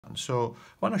one. So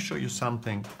I want to show you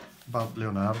something about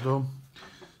Leonardo.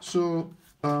 So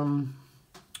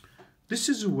this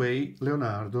is the way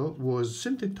Leonardo was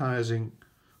synthesizing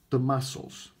the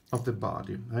muscles of the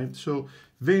body, right? So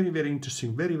very, very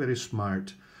interesting, very, very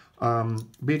smart.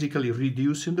 Basically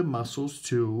reducing the muscles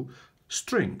to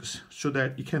strings so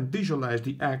that you can visualize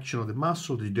the action of the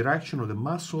muscle, the direction of the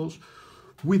muscles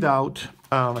without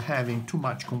having too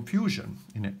much confusion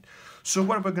in it. So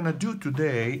what we're going to do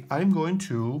today, I'm going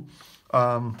to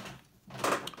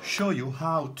show you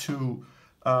how to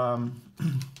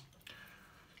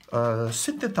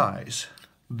synthesize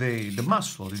the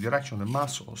muscle, the direction of the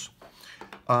muscles,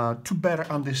 to better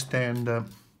understand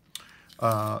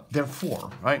their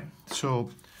form, right? So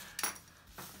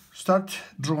start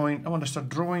drawing, I want to start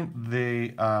drawing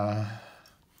the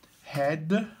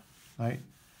head, right?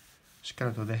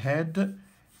 Skeleton of the head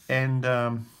and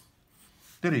the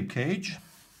rib cage,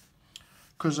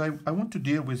 because I want to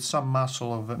deal with some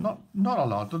muscle of, not a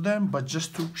lot of them, but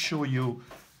just to show you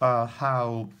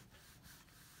how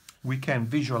we can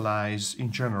visualize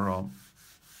in general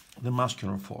the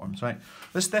muscular forms, right?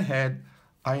 That's the head.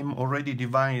 I'm already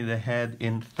dividing the head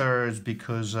in thirds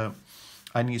because I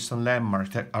need some landmarks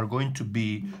that are going to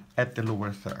be at the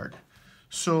lower third.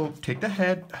 So take the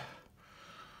head.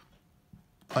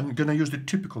 I'm going to use the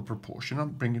typical proportion.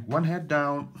 I'm bringing one head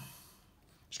down.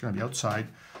 It's going to be outside.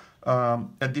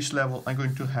 At this level, I'm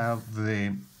going to have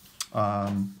the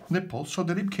nipple. So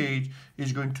the rib cage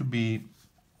is going to be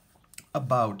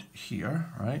about here,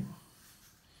 right?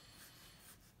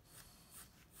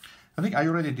 I think I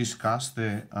already discussed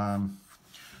the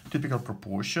typical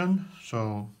proportion.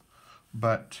 So,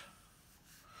 but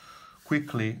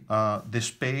quickly, the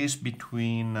space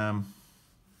between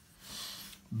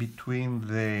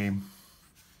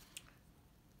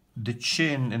the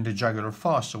chin and the jugular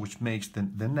fossa, which makes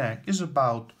the neck, is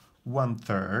about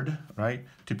 1/3, right,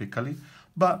 typically,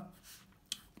 but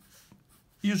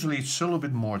usually it's a little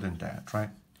bit more than that,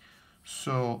 right?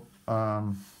 So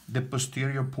the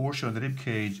posterior portion of the rib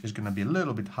cage is going to be a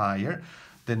little bit higher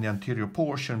than the anterior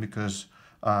portion because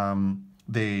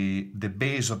the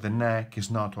base of the neck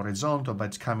is not horizontal, but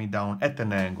it's coming down at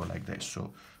an angle like this.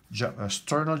 So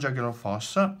sternal jugular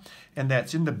fossa, and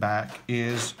that's in the back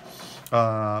is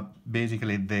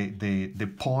basically the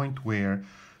point where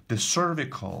the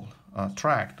cervical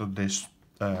tract of this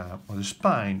of the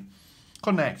spine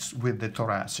connects with the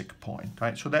thoracic point,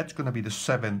 right? So that's going to be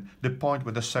the point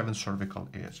where the seventh cervical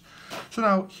is. So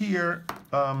now here,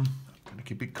 I'm going to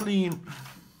keep it clean.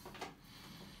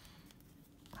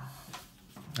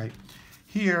 Right.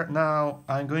 Here now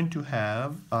I'm going to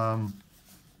have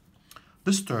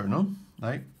the sternum,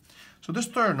 right? So the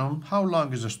sternum, how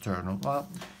long is the sternum? Well,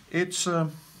 it's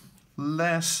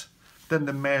less than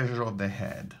the measure of the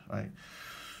head, right?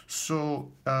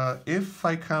 So if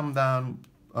I come down,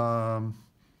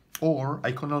 or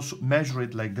I can also measure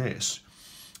it like this.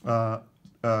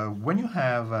 When you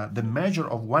have the measure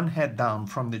of one head down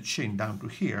from the chin down to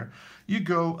here, you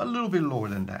go a little bit lower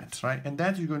than that, right? And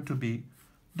that is going to be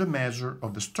the measure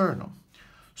of the sternum.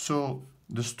 So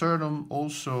the sternum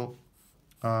also,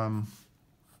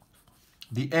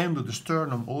 the end of the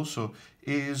sternum also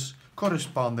is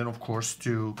corresponding, of course,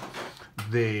 to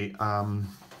the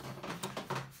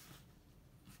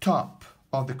top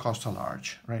of the costal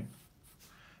arch, right?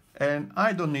 And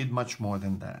I don't need much more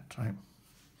than that, right?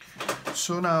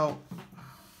 So now,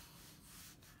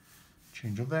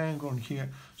 change of angle here.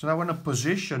 So now I want to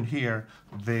position here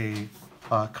the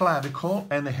clavicle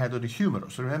and the head of the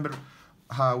humerus. So remember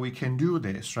how we can do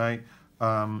this, right?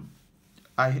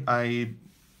 I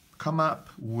come up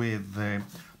with the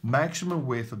maximum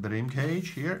width of the rib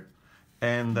cage here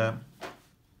and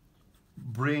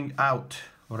bring out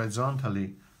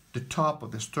horizontally the top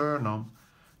of the sternum.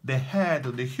 The head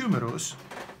of the humerus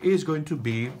is going to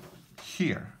be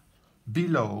here,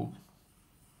 below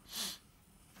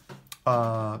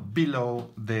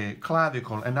the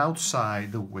clavicle and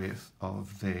outside the width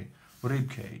of the rib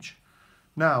cage.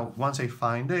 Now, once I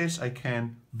find this, I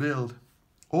can build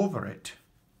over it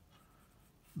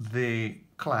the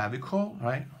clavicle,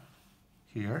 right,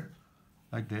 here,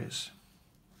 like this.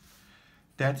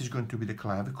 That is going to be the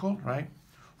clavicle, right?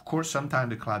 Of course, sometimes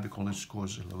the clavicle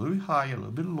goes a little bit higher, a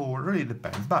little bit lower, really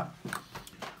depends, but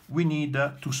we need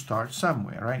to start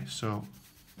somewhere, right? So,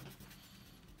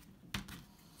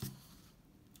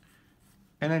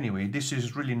 and anyway, this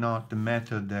is really not the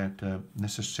method that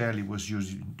necessarily was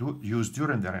used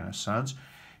during the Renaissance.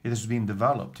 It has been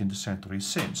developed in the centuries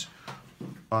since.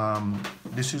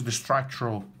 This is the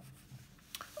structural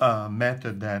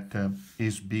method that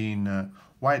is being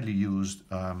widely used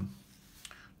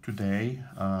today,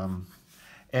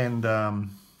 and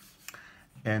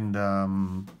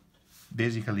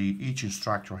basically each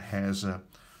instructor has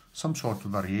some sort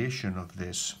of variation of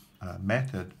this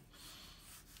method,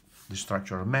 the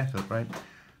structural method, right?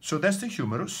 So that's the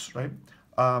humerus, right?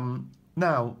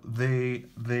 Now the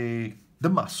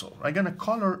muscle. I'm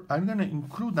gonna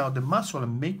include now the muscle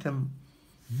and make them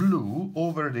blue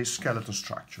over the skeletal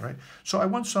structure, right? So I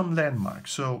want some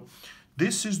landmarks. So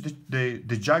this is the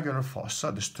jugular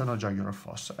fossa, the sternocleidomastoid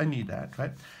fossa. I need that,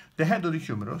 right? The head of the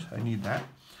humerus, I need that.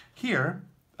 Here,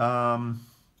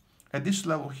 at this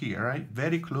level here, right,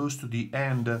 very close to the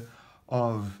end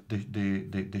of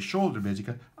the shoulder,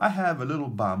 basically, I have a little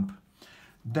bump.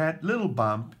 That little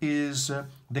bump is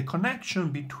the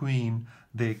connection between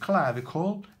the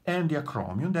clavicle and the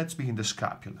acromion, that's being the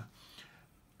scapula.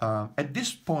 At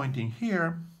this point in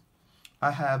here,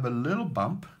 I have a little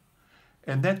bump,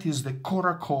 and that is the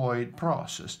coracoid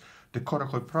process. The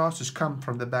coracoid process comes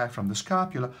from the back, from the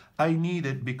scapula. I need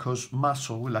it because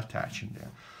muscle will attach in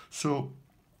there. So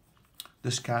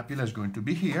the scapula is going to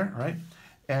be here, right?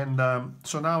 And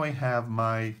so now I have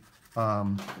my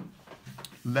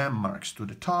landmarks to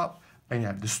the top. I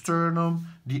have the sternum.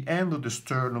 The end of the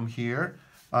sternum here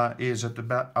is at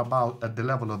about at the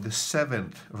level of the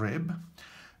 7th rib.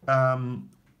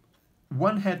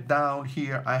 One head down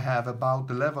here, I have about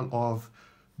the level of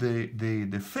the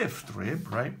 5th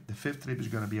rib, right? The 5th rib is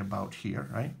going to be about here,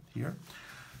 right? Here.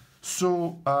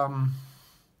 So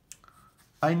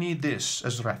I need this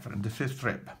as reference, the 5th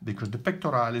rib, because the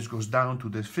pectoralis goes down to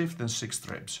the 5th and 6th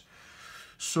ribs.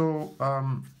 So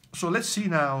so let's see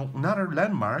now, another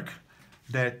landmark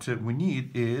that we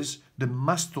need is the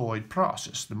mastoid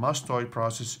process. The mastoid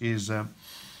process is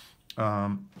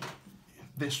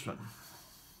this one.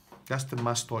 That's the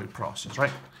mastoid process,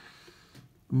 right?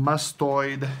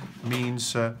 Mastoid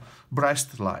means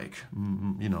breast-like,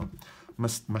 you know,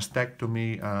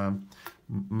 mastectomy,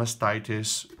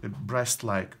 mastitis,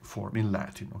 breast-like form in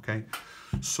Latin, okay?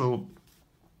 So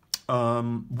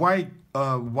why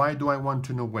do I want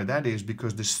to know where that is?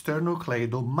 Because the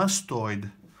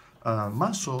sternocleidomastoid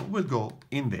muscle will go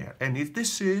in there, and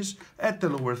this is at the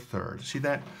lower third. See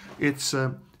that? It's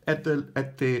at the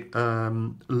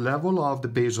level of the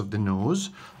base of the nose.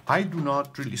 I do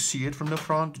not really see it from the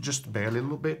front, just barely a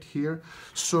little bit here.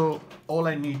 So all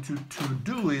I need to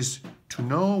do is to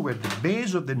know where the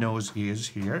base of the nose is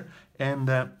here, and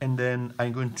then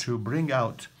I'm going to bring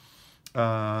out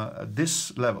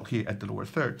this level here at the lower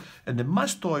third. And the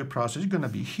mastoid process is going to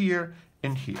be here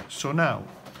and here. So now,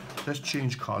 let's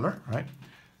change color, right?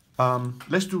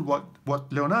 Let's do what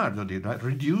Leonardo did, right?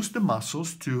 Reduce the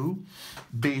muscles to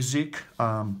basic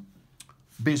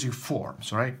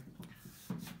forms, right?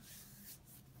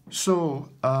 So,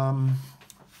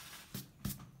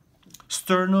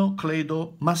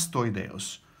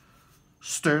 sternocleidomastoideus.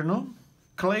 Sternum,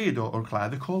 cleido or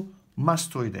clavicle,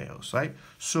 mastoideus, right?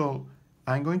 So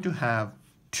I'm going to have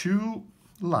two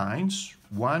lines,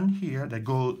 one here that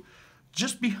go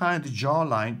just behind the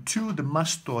jawline to the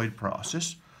mastoid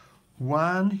process,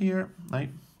 one here, right?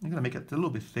 I'm gonna make it a little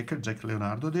bit thicker, like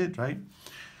Leonardo did, right?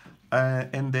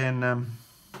 And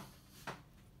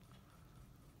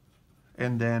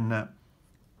then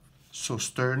so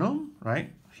sternum,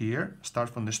 right, here, start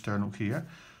from the sternum here,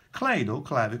 cleido,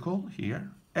 clavicle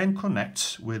here, and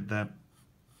connects with the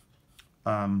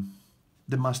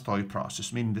mastoid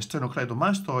process, meaning the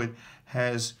sternocleidomastoid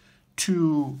has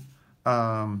two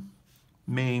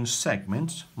main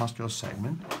segments, muscular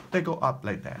segment, they go up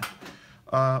like that.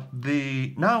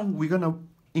 Now we're gonna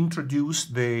introduce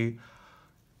the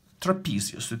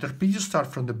trapezius. The trapezius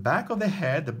starts from the back of the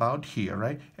head about here,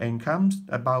 right? And comes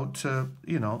about,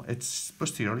 you know, it's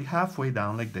posteriorly halfway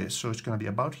down like this. So it's going to be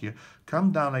about here.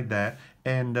 Come down like that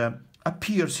and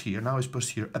appears here. Now it's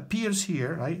posterior. Appears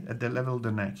here, right? At the level of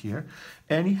the neck here.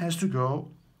 And it has to go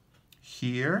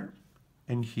here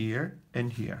and here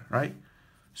and here, right?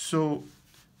 So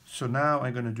now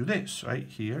I'm going to do this, right?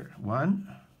 Here, 1,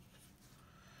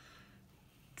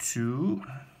 2,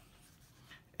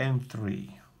 and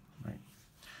 3.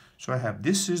 So I have,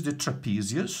 this is the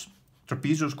trapezius.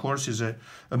 Trapezius, of course, is a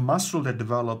muscle that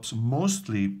develops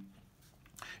mostly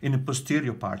in the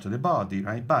posterior part of the body,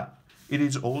 right? But it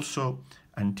is also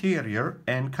anterior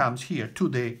and comes here to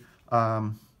the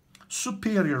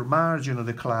superior margin of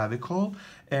the clavicle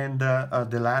and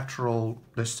the lateral,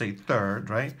 let's say,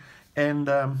 third, right? And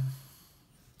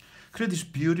create this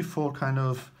beautiful kind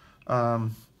of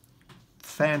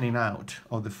fanning out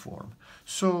of the form.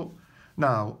 So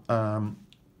now,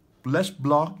 let's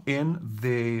block in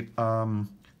the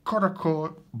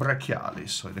coracobrachialis.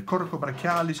 So the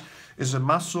coracobrachialis is a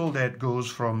muscle that goes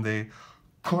from the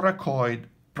coracoid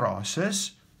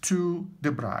process to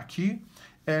the brachii,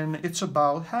 and it's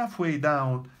about halfway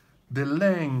down the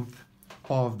length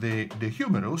of the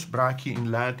humerus. Brachii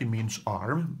in Latin means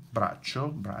arm, braccio,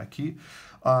 brachii.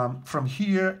 From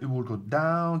here, it will go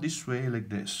down this way like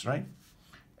this, right?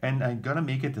 And I'm gonna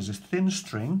make it as a thin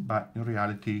string, but in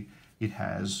reality, it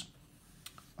has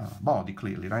body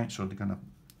clearly, right? So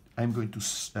I'm going to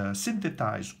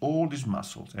synthesize all these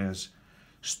muscles as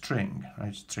string,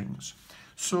 right? Strings.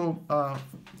 So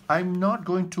I'm not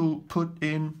going to put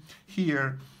in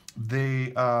here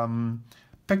the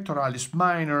pectoralis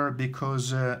minor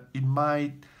because it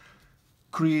might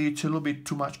create a little bit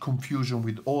too much confusion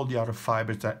with all the other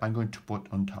fibers that I'm going to put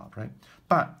on top, right?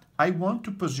 But I want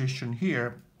to position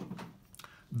here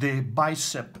the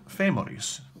biceps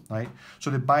femoris, right? So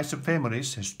the biceps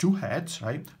femoris has two heads,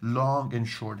 right? Long and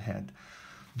short head.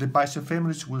 The biceps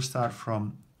femoris will start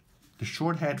from the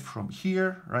short head from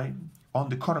here, right? On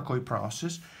the coracoid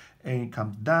process, and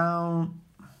come down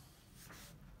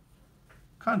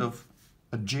kind of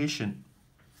adjacent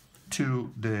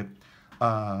to the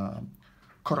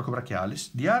coracobrachialis.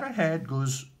 The other head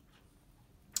goes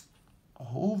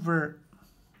over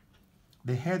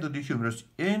the head of the humerus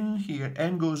in here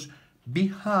and goes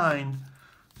behind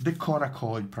the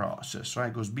coracoid process,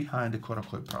 right? Goes behind the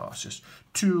coracoid process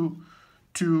to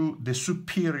the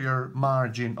superior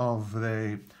margin of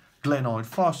the glenoid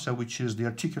fossa, which is the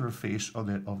articular face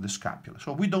of the scapula.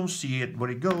 So we don't see it where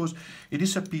it goes. It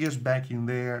disappears back in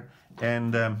there,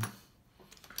 and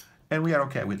we are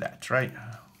okay with that, right?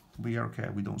 We are okay.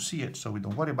 We don't see it, so we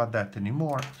don't worry about that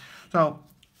anymore. So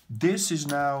this is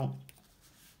now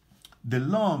the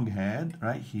long head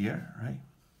right here, right?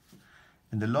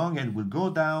 And the long head will go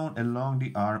down along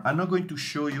the arm. I'm not going to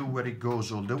show you where it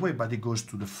goes all the way, but it goes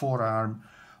to the forearm.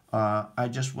 I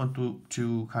just want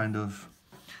to kind of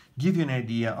give you an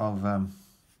idea of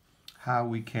how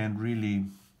we can really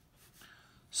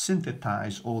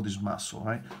synthesize all this muscle,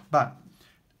 right? But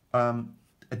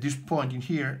at this point in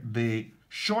here, the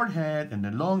short head and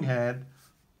the long head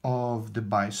of the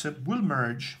bicep will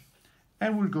merge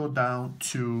and will go down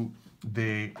to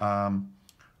the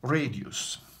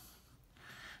radius.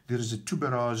 There is a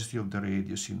tuberosity of the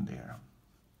radius in there.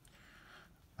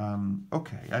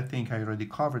 Okay, I think I already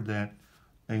covered that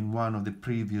in one of the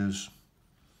previous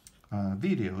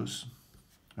videos,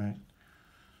 right?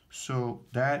 So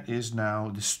that is now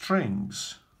the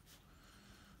strings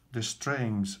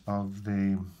of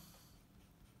the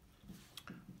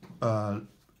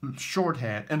short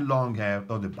head and long head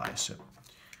of the bicep.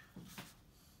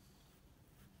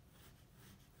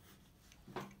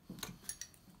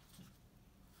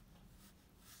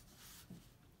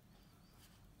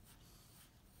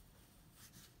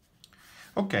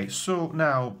 Okay, so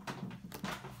now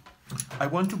I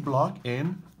want to block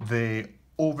in the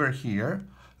over here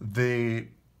the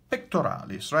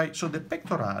pectoralis, right? So the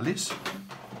pectoralis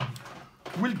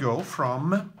will go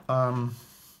from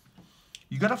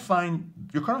you gotta find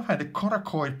the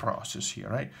coracoid process here,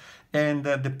 right? And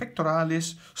the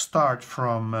pectoralis start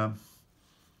from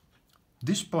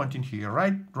this point in here,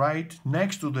 right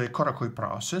next to the coracoid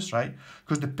process, right?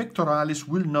 Because the pectoralis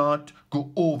will not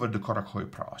go over the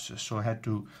coracoid process. So I had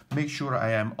to make sure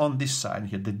I am on this side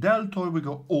here. The deltoid will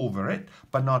go over it,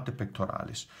 but not the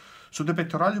pectoralis. So the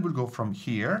pectoralis will go from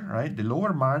here, right? The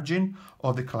lower margin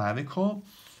of the clavicle,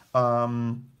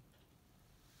 the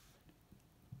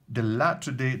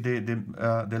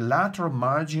lateral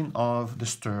margin of the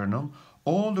sternum,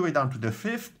 all the way down to the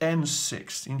 5th and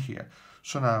 6th in here.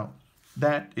 So now,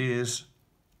 that is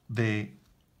the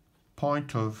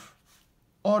point of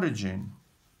origin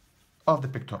of the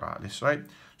pectoralis, right?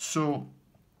 So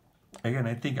again,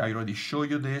 I think I already showed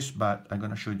you this, but I'm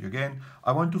going to show you again.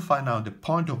 I want to find out the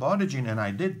point of origin, and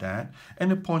I did that,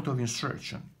 and the point of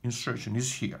insertion. Insertion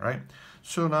is here, right?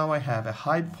 So now I have a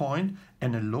high point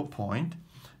and a low point,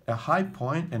 a high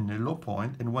point and a low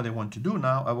point, and what I want to do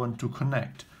now, I want to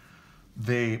connect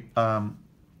the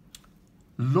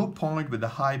low point with the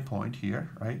high point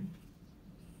here, right?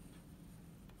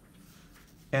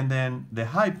 And then the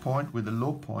high point with the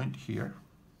low point here.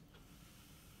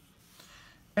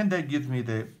 And that gives me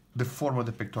the form of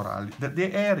the pectoralis,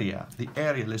 the area,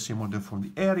 let's say more the form,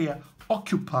 the area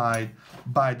occupied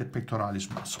by the pectoralis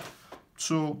muscle.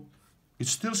 So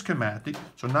it's still schematic.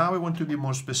 So now I want to be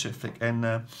more specific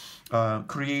and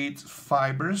create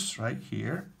fibers right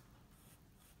here.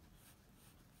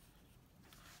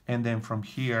 And then from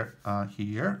here,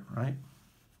 here, right?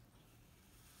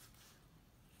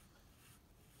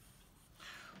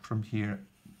 From here,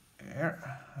 there,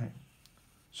 right?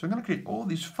 So I'm going to create all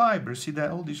these fibers. See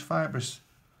that all these fibers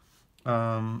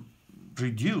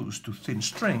reduce to thin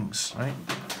strings, right?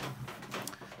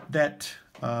 that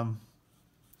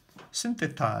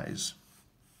synthesize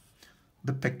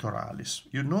the pectoralis.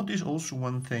 You notice also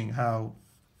one thing, how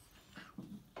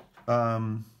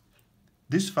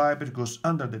this fiber goes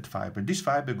under that fiber, this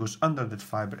fiber goes under that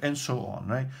fiber, and so on,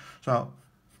 right? So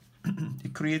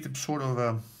it created sort of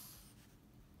a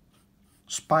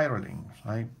spiraling,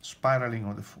 right? Spiraling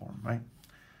of the form, right?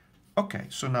 Okay,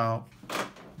 so now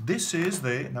this is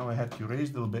the, now I have to erase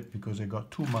a little bit because I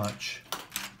got too much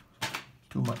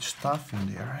stuff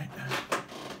in there, right?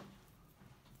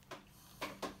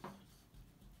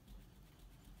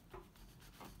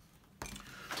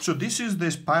 So this is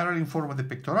the spiraling form of the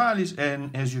pectoralis,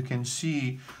 and as you can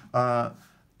see,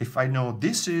 if I know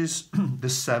this is the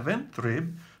 7th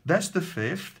rib, that's the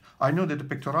 5th, I know that the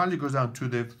pectoralis goes down to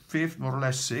the 5th, more or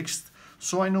less 6th,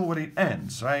 so I know where it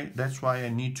ends, right? That's why I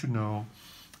need to know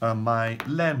my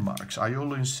landmarks. I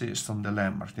always insist on the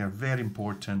landmarks. They are very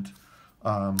important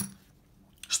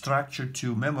structure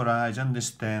to memorize,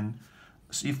 understand,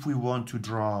 if we want to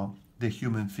draw the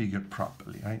human figure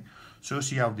properly, right? So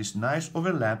see how this nice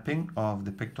overlapping of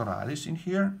the pectoralis in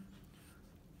here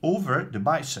over the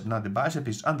bicep. Now the bicep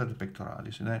is under the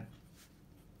pectoralis, right?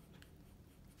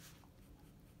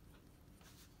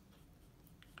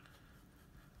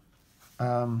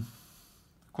 Of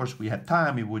course, we had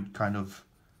time, we would kind of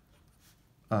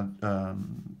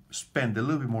spend a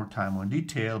little bit more time on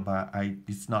detail, but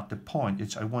it's not the point.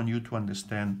 I want you to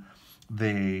understand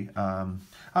the, I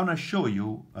want to show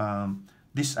you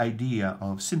this idea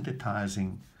of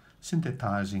synthesizing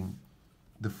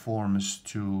the forms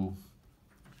to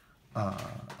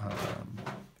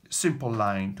simple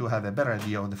line to have a better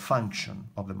idea of the function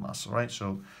of the muscle, right?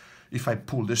 So if I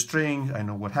pull the string, I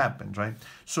know what happened, right?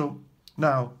 So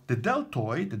now the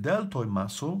deltoid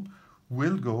muscle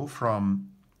will go from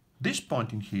this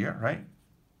point in here, right,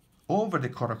 over the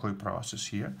coracoid process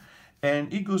here,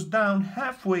 and it goes down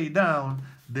halfway down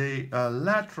the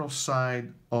lateral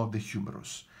side of the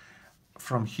humerus,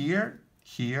 from here,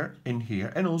 here, and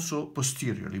here, and also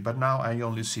posteriorly. But now I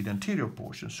only see the anterior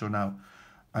portion, so now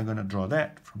I'm going to draw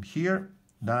that from here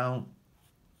down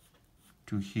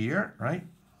to here, right?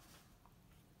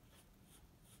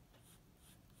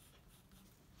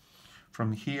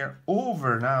 From here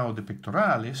over now the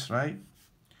pectoralis, right?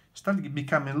 Starting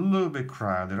becoming a little bit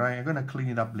crowded, right? I'm going to clean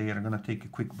it up later. I'm going to take a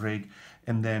quick break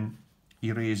and then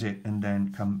erase it, and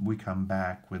then we come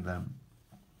back with a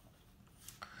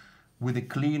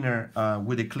cleaner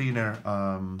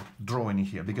drawing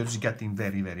here, because it's getting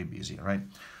very, very busy, right?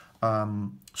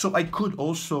 So I could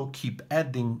also keep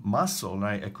adding muscle,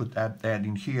 right? I could add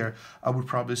in here. I would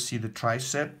probably see the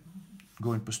tricep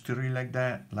going posteriorly like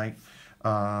that, like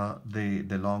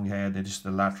the long head, that is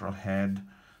the lateral head.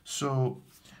 So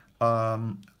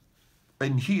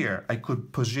in here, I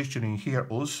could position in here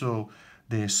also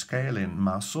the scalene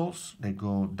muscles. They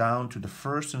go down to the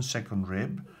 1st and 2nd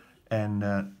rib, and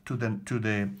to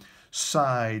the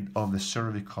side of the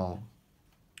cervical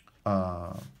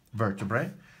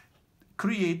vertebrae,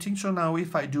 creating. So now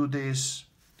if I do this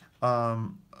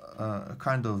kind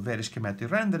of very schematic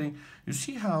rendering, you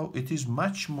see how it is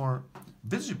much more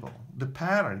visible. The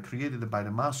pattern created by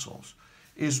the muscles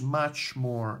is much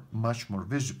more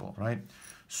visible, right?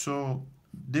 So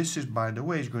this is, by the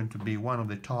way, is going to be one of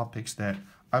the topics that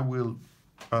I will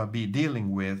be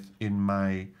dealing with in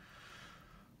my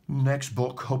next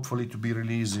book, hopefully to be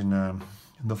released in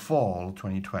the fall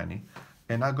 2020.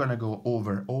 And I'm going to go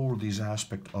over all these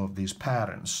aspects of these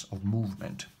patterns of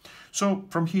movement. So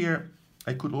from here,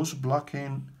 I could also block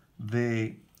in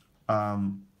the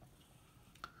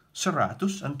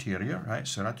serratus anterior, right?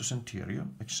 Serratus anterior,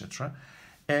 etc.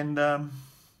 And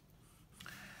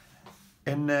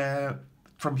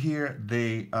from here,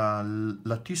 the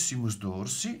latissimus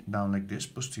dorsi, down like this,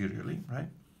 posteriorly, right?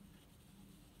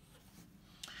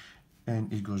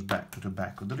 And it goes back to the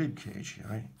back of the rib cage here,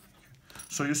 right?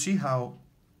 So you see how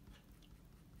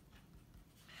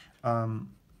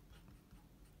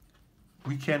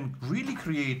we can really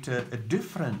create a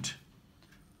different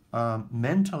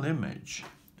mental image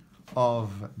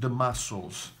of the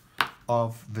muscles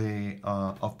of the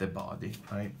body,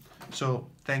 right? So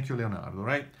thank you, Leonardo,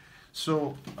 right?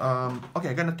 So okay,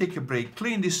 I'm gonna take a break,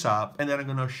 clean this up, and then I'm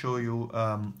gonna show you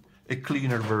a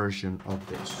cleaner version of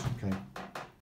this. Okay.